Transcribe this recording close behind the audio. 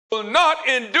will not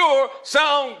endure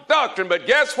sound doctrine. But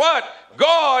guess what?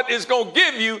 God is going to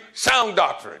give you sound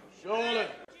doctrine. Surely.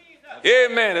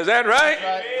 Amen. Is that right?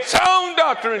 Right. Sound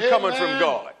doctrine Amen. coming from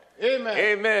God. Amen.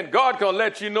 Amen. God gonna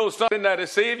let you know something that'll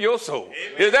save your soul.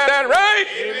 Amen. Is that right?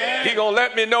 Amen. He gonna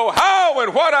let me know how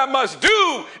and what I must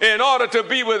do in order to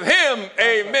be with him.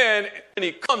 Amen. And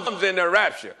he comes in the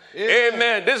rapture. Amen.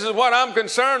 Amen. This is what I'm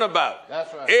concerned about.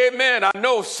 That's right. Amen. I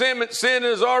know sin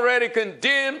is already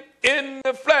condemned in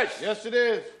the flesh. Yes, it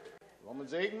is.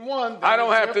 Romans 8:1. I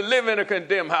don't have to live in a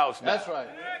condemned house now. That's right.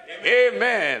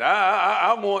 Amen.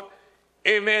 I want,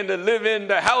 amen, to live in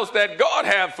the house that God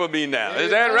have for me now.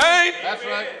 Is that right? That's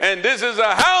right. And this is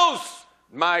a house,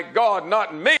 my God,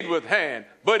 not made with hand,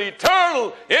 but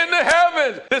eternal in the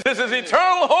heavens. This is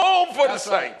eternal home for the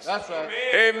saints. That's right.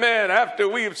 Amen. After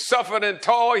we've suffered and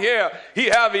toiled here, he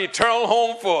have eternal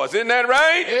home for us. Isn't that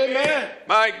right? Amen.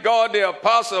 My God, the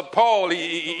Apostle Paul,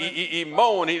 he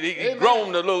moaned, he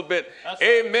groaned a little bit. That's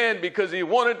right. Amen. Because he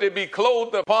wanted to be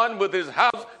clothed upon with his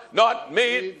house not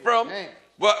made from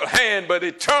hand, but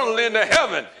eternal in the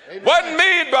heaven. Amen. Wasn't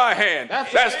made by hand.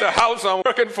 That's the house I'm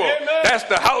working for. Amen. That's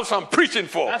the house I'm preaching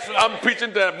for. Right. I'm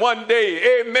preaching that one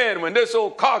day, amen, when this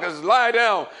old carcass lie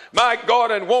down, my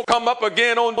God, and won't come up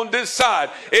again on this side.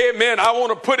 Amen. I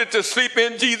want to put it to sleep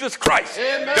in Jesus Christ.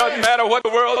 Amen. Doesn't matter what the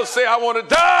world will say. I want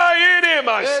to die in him,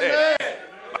 I say.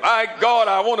 My God,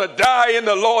 I want to die in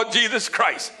the Lord Jesus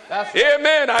Christ. That's right.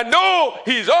 Amen. I know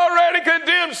he's already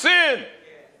condemned sin.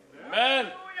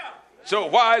 Amen. So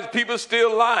why is people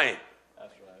still lying?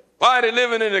 That's right. Why are they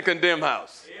living in a condemned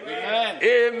house? Amen.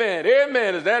 Amen.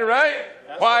 Amen. Is that right?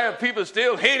 Why are people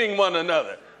still hating one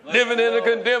another? Living in a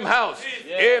condemned house.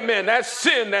 Amen. That's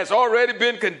sin that's already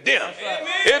been condemned.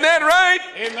 Isn't that right?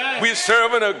 Amen. We're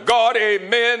serving a God,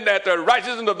 amen, that the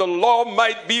righteousness of the law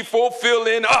might be fulfilled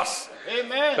in us.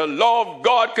 Amen. The law of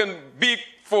God can be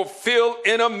fulfilled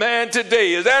in a man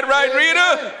today. Is that right,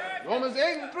 Rita? Romans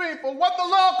 8:3. For what the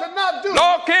law could not do,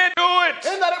 Law can't do it.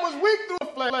 in that it was weak through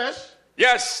the flesh,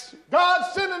 Yes. God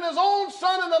sending his own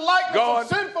son in the likeness God of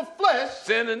sinful flesh,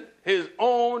 sending his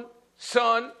own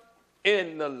son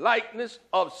in the likeness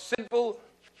of sinful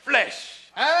flesh.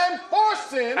 and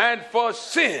for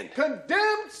sin,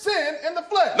 Condemned sin in the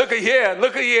flesh. Look at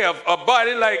here, a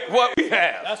body like what we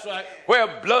have. That's right. Where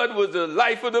blood was the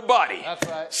life of the body. That's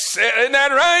right. Isn't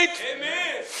that right?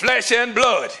 Amen. Flesh and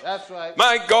blood. That's right.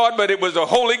 My God, but it was the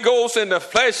Holy Ghost and the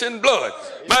flesh and blood.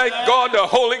 My God, the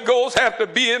Holy Ghost have to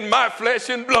be in my flesh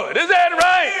and blood. Is that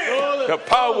right? The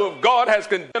power of God has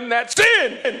condemned that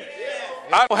sin.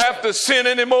 I don't have to sin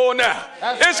anymore now.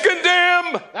 It's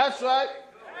condemned. That's right.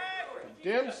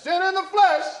 Condemned sin in the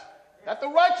flesh, that the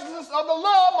righteousness of the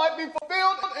law might be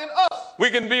fulfilled in us.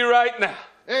 We can be right now.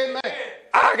 Amen.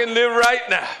 I can live right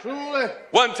now. Truly.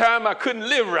 One time I couldn't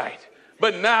live right,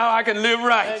 but now I can live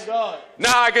right. Thank God.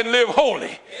 Now I can live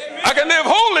holy. Amen. I can live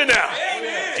holy now.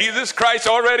 Amen. Jesus Christ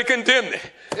already condemned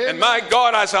it. Amen. And my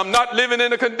God, I'm not living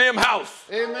in a condemned house.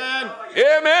 Amen.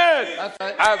 Amen. That's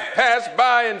right. I've passed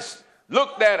by and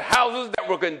looked at houses that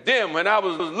were condemned when I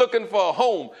was looking for a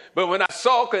home. But when I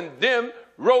saw condemned,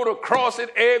 wrote across it,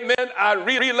 amen, I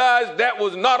realized that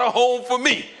was not a home for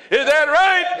me. Is that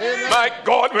right? Amen. My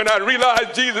God, when I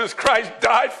realized Jesus Christ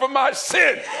died for my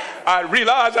sin, I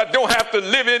realized I don't have to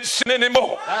live in sin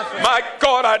anymore. Right. My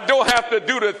God, I don't have to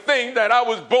do the thing that I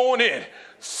was born in.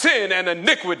 Sin and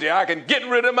iniquity. I can get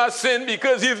rid of my sin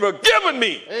because he's forgiven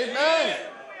me. Amen.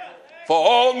 For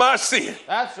all my sin.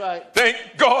 That's right. Thank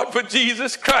God for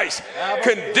Jesus Christ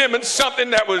condemning something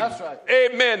that was,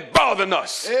 amen, bothering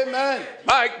us. Amen.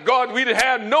 My God, we didn't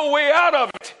have no way out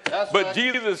of it. That's but right.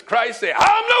 Jesus Christ said,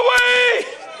 I'm the way.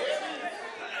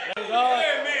 Thank God.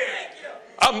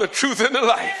 I'm the truth and the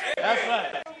life. That's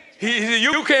right.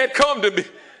 You can't come to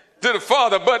the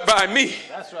Father but by me.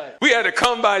 That's right. We had to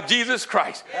come by Jesus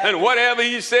Christ. And whatever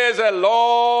he says,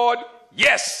 Lord,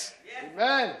 yes.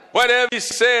 Amen. Whatever he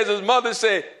says, his mother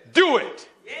said, do it.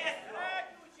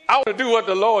 I want to do what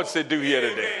the Lord said do here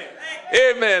today.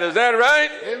 Amen. Is that right?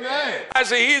 Amen. I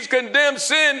say he's condemned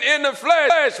sin in the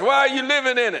flesh. Why are you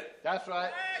living in it? That's right.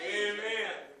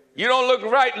 Amen. You don't look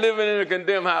right living in a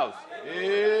condemned house.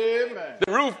 Amen.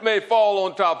 The roof may fall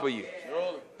on top of you.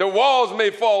 Surely. The walls may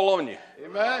fall on you.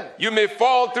 Amen. You may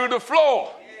fall through the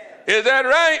floor. Is that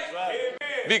right? Right.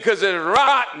 Because it's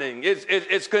rotting.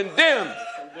 It's condemned.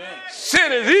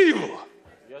 Sin is evil.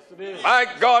 Yes, it is. My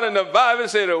God, in the Bible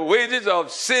said the wages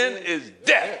of sin is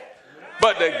death.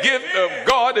 But the gift of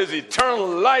God is eternal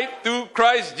life through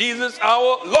Christ Jesus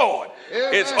our Lord.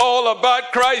 Amen. It's all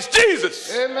about Christ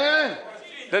Jesus. Amen.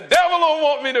 The devil don't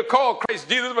want me to call Christ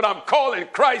Jesus, but I'm calling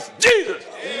Christ Jesus.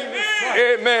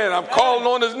 Amen. Amen. I'm calling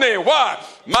on his name. Why?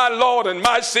 My Lord and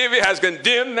my Savior has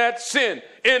condemned that sin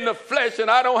in the flesh, and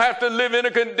I don't have to live in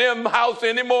a condemned house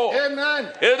anymore. Amen.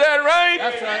 Is that right?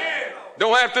 That's right.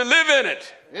 Don't have to live in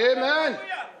it. Amen.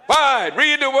 Why?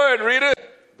 Read the word, reader.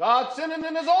 God sending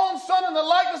in his own son in the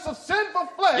likeness of sinful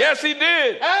flesh. Yes, he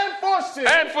did. And for sin.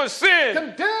 And for sin.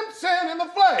 Condemned sin in the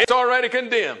flesh. It's already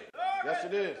condemned. Yes,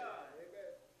 it is.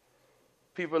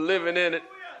 People living in it,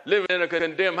 living in a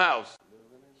condemned house.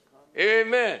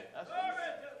 Amen.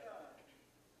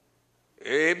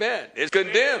 Amen. It's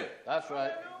condemned. That's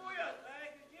right.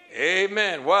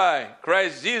 Amen. Why?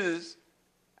 Christ Jesus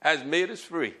has made us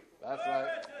free. That's right.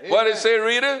 Amen. What does it say,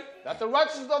 reader? That the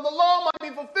righteousness of the law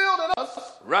might be fulfilled in us.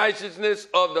 Righteousness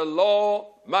of the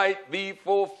law might be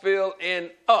fulfilled in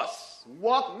us.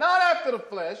 Walk not after the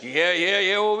flesh.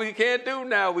 Yeah. Well, we can't do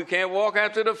now. We can't walk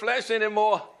after the flesh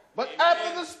anymore. But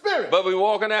after the Spirit. But we're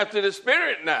walking after the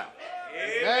Spirit now.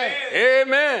 Amen.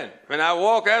 Amen. When I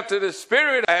walk after the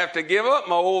Spirit, I have to give up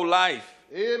my old life.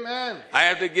 Amen. I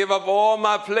have to give up all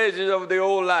my pleasures of the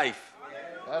old life.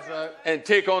 That's right. And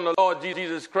take on the Lord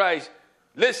Jesus Christ.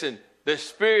 Listen, the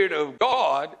Spirit of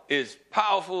God is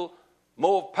powerful,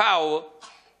 more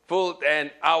powerful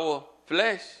than our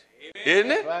flesh. Amen.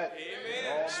 Isn't it? That's right.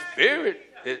 Amen. Spirit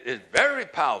is very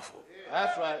powerful.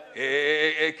 That's right.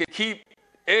 It can keep,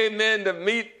 amen, the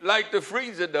meat like the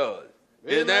freezer does.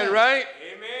 Amen. Is that right?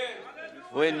 Amen.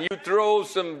 When you throw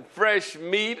some fresh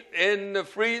meat in the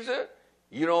freezer,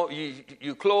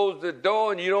 you close the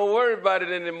door and you don't worry about it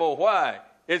anymore. Why?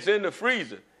 It's in the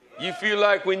freezer. You feel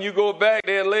like when you go back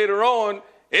there later on,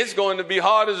 it's going to be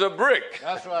hard as a brick.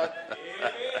 That's right.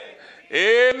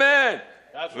 Amen.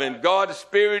 That's when right. God's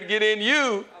Spirit get in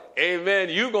you, amen,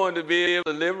 you're going to be able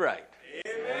to live right.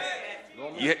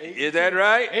 Amen. Is that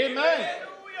right? Amen.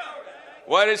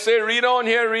 What did it say? Read on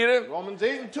here, reader. Romans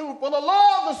 8:2. For the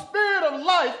law of the Spirit of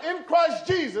life in Christ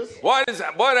Jesus What has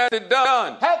it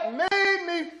done? hath made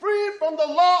me free from the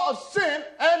law of sin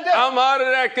and death. I'm out of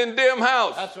that condemned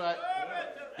house. That's right.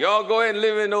 Y'all go ahead and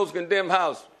live in those condemned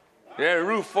houses. That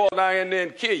roof fall down in there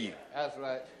and kill you. That's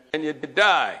right. And you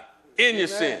die in your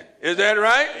sin. Is that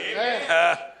right?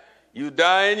 Amen. You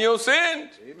die in your sins.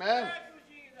 Amen.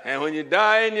 And when you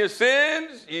die in your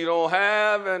sins, you don't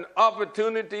have an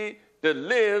opportunity to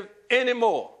live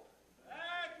anymore.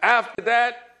 After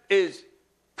that is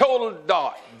total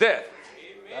death.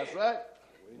 That's right.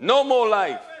 No more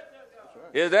life.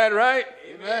 Is that right?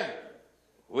 Amen.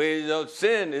 Wages of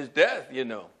sin is death, you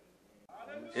know.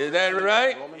 Is that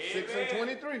right? Romans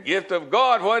 6:23. Gift of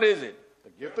God, what is it? The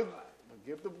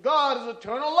gift of God is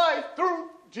eternal life through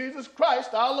Jesus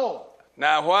Christ our Lord.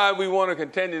 Now, why we want to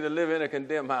continue to live in a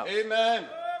condemned house? Amen. Amen.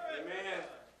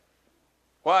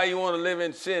 Why you want to live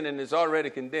in sin and it's already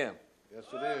condemned? Yes,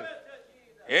 it is.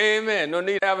 Amen. No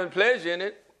need having pleasure in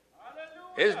it.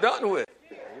 It's done with.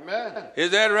 Amen. Is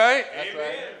that right? That's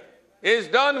right. It's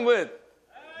done with.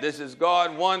 This is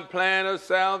God's one plan of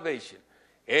salvation.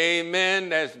 Amen.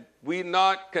 That's we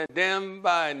not condemned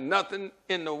by nothing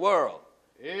in the world.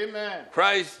 Amen.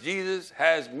 Christ Jesus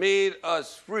has made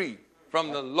us free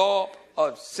from the law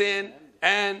of sin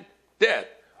and death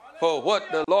for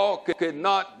what the law could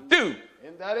not do.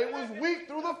 In that it was weak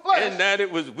through the flesh. In that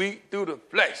it was weak through the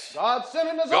flesh. God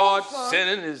sending his God own son.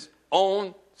 sending his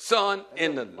own son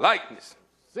in the likeness.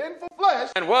 Sinful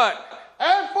flesh. And what?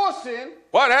 And for sin.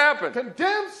 What happened?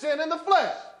 Condemned sin in the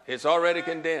flesh. It's already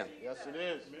condemned. Yes, it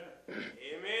is. Amen.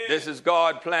 This is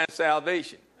God's plan of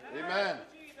salvation. Amen.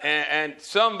 And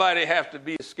somebody have to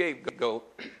be a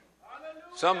scapegoat.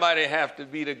 Somebody have to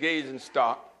be the gazing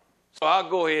stock. So I'll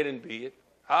go ahead and be it.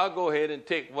 I'll go ahead and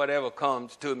take whatever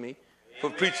comes to me for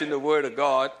preaching the word of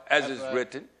God as That's is right.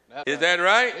 written. That's Is right. that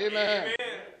right? Amen.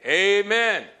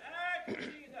 Amen.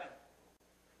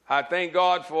 I thank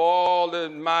God for all the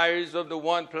admirers of the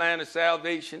one plan of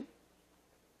salvation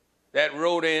that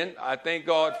wrote in. I thank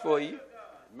God for you.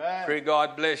 Amen. Pray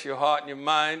God bless your heart and your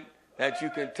mind that you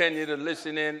continue to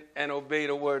listen in and obey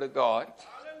the word of God.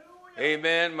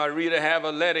 Amen. My reader have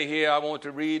a letter here I want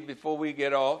to read before we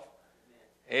get off.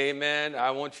 Amen.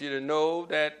 I want you to know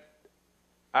that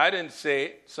I didn't say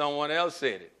it. Someone else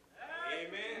said it.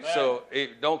 Amen. So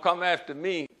don't come after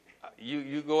me.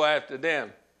 You go after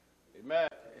them. Amen.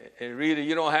 And reader,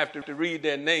 you don't have to read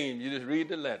their name. You just read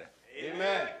the letter.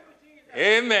 Amen.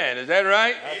 Amen. Is that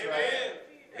right? That's right.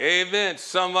 Amen.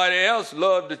 Somebody else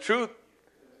loved the truth,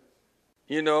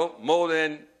 more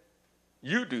than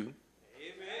you do.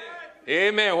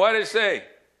 Amen. What did it say?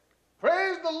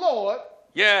 Praise the Lord.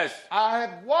 Yes. I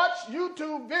have watched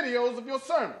YouTube videos of your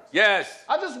sermons. Yes.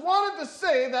 I just wanted to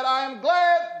say that I am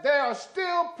glad there are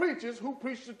still preachers who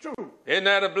preach the truth. Isn't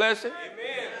that a blessing?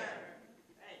 Amen.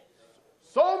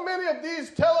 So many of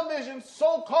these television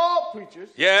so-called preachers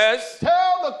Yes.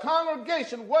 tell the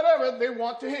congregation whatever they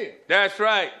want to hear. That's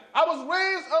right. I was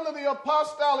raised under the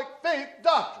apostolic faith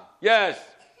doctrine. Yes.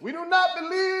 We do not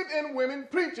believe in women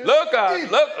preachers. Look out.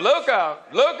 either. Look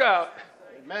out. Look out.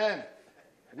 Amen.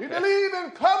 We believe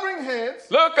in covering heads,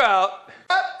 Look out.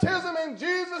 baptism in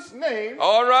Jesus' name,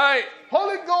 All right.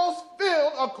 Holy Ghost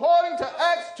filled according to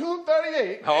Acts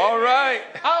 2:38. All right.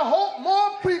 I hope more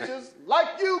preachers like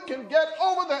you can get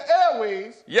over the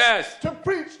airways Yes. to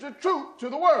preach the truth to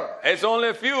the world. It's only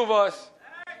a few of us.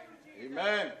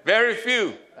 Amen. Very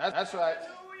few. That's right.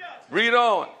 Read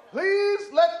on.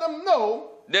 Please let them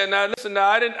know. Then now listen. Now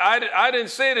I didn't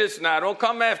say this. Now don't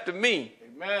come after me.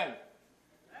 Amen.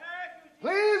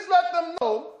 Please let them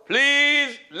know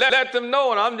Please let them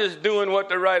know, and I'm just doing what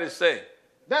the writers say.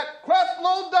 that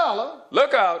Creflo Dollar,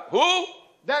 Look out. Who?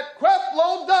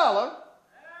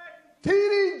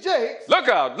 T.D. Jakes Look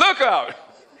out. Look out.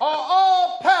 are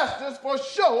all pastors for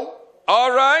show,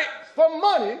 All right. for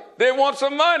money. They want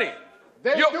some money.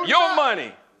 They Your not-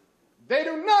 money. They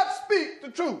do not speak the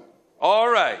truth. All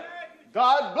right.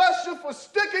 God bless you for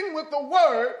sticking with the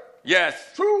word, Yes.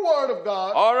 true word of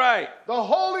God, All right. the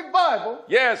Holy Bible.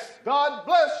 Yes. God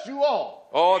bless you all.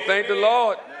 Oh, thank the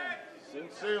Lord.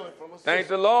 Sincerely from a Thank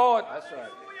sister. the Lord. That's right.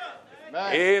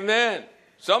 Amen. Amen.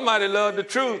 Somebody love the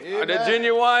truth, the Amen.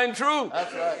 genuine truth.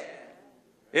 That's right.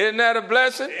 Isn't that a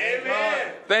blessing?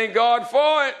 Amen. Thank God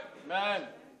for it. Amen.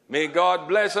 May God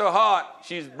bless her heart.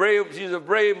 She's brave. She's a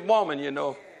brave woman, you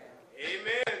know.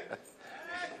 Amen.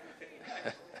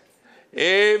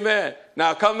 Amen.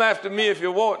 Now come after me if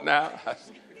you want now.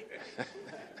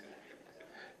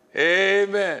 Amen.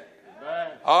 Amen.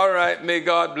 All right. May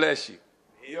God bless you.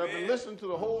 You have been listening to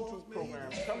the Whole Truth program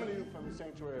coming to you from the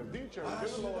sanctuary of the Church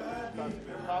in the Lord Jesus Christ,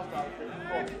 the Apostolic Faith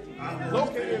Program,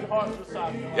 located in Hartsville,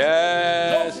 South Carolina.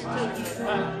 Yes. Don't be taken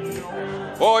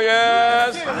back. Oh,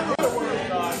 yes. Hear the word of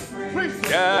God. Preach the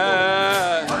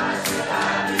Yes.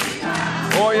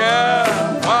 Oh,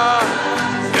 yeah. Why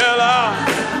still I?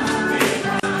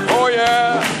 Oh,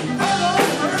 yeah.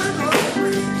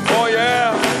 Oh,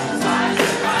 yeah.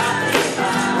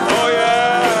 Oh,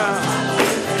 yeah.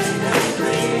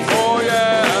 Oh,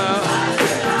 yeah.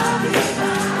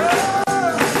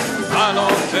 I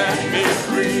don't set me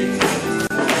free.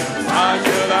 Why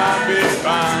should I be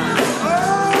bound?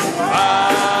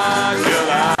 Why should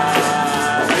I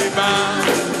be bound?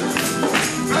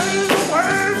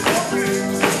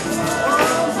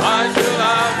 Why should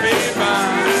I be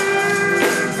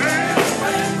bound?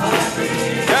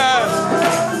 Yes.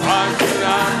 Why should I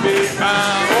be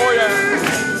bound? Oh, yeah.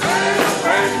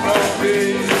 Wait for me.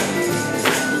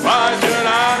 Why should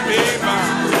I be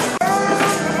bound?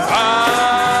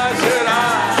 Why should I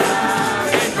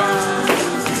be bound?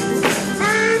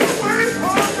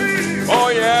 Oh,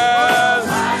 yes.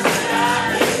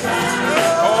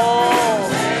 Oh,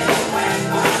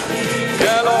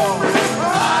 yeah, Lord.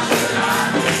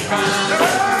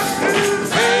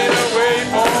 Made a way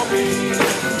for me.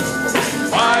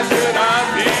 Why should I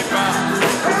be bound?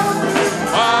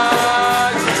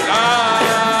 Why should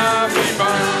I be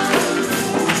bound?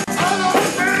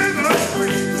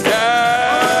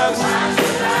 Yes.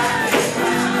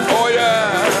 Oh, yeah.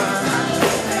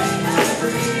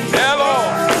 Yeah,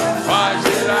 Lord. Why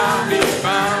should I be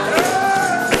bound?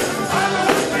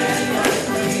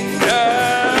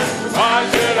 Yes. Why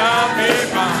should I be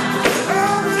bound?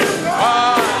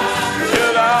 Why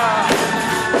should I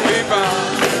be bound?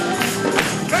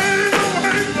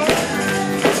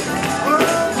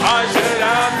 Why should I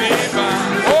be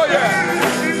bound? Oh, yeah.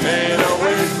 Made a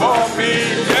way for me.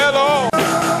 Yeah, Lord.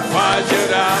 Why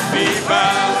should I be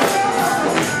bound?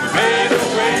 Made a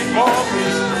way for me.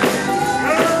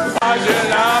 Why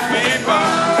should I be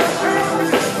bound?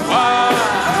 Why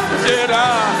should I